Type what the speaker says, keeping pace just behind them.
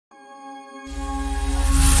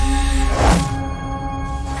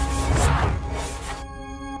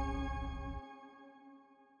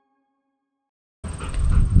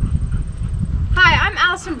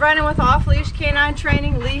Allison Brennan with Off-Leash Canine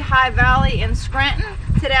Training, Lehigh Valley in Scranton.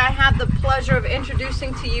 Today I have the pleasure of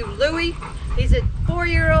introducing to you Louie. He's a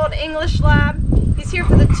 4-year-old English lab. He's here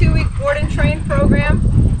for the 2-week board and train program.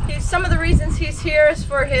 Some of the reasons he's here is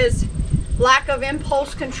for his lack of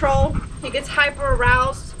impulse control. He gets hyper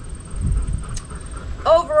aroused.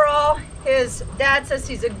 Overall, his dad says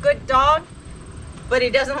he's a good dog, but he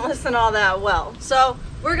doesn't listen all that well. So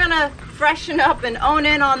we're gonna freshen up and own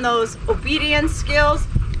in on those obedience skills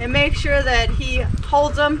and make sure that he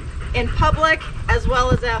holds them in public as well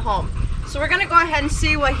as at home. So we're gonna go ahead and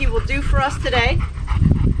see what he will do for us today.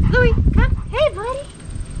 Louie, come. Hey, buddy.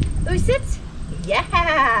 Louie, sit.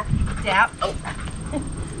 Yeah. Down. Oh.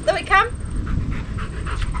 Louie, come.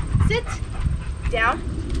 Sit. Down.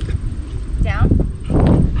 Down.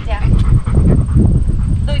 Down.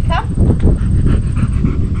 Louie, come.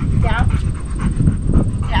 Down.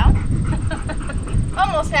 Down.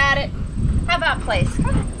 Almost had it. How about place? Come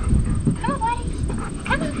on. Come on, buddy.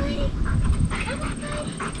 Come on, buddy. Come on,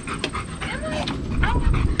 buddy. Come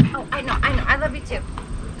on. Oh, I know. I love you too.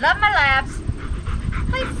 Love my labs.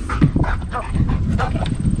 Place. Oh,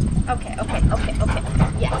 okay. Okay.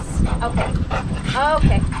 Yes.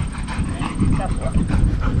 Okay. Good boy.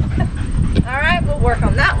 All right, we'll work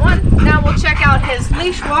on that one. Now we'll check out his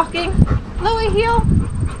leash walking. Louie, heel.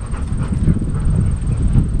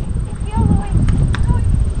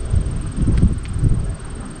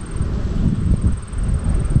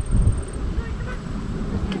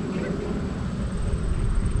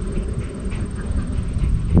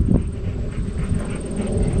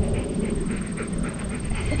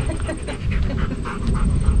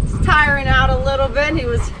 Tiring out a little bit. He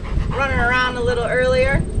was running around a little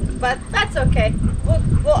earlier, but that's okay.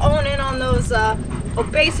 We'll own in on those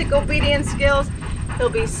basic obedience skills. He'll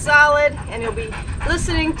be solid and he'll be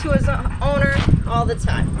listening to his owner all the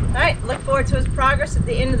time. All right, look forward to his progress at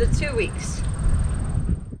the end of the 2 weeks.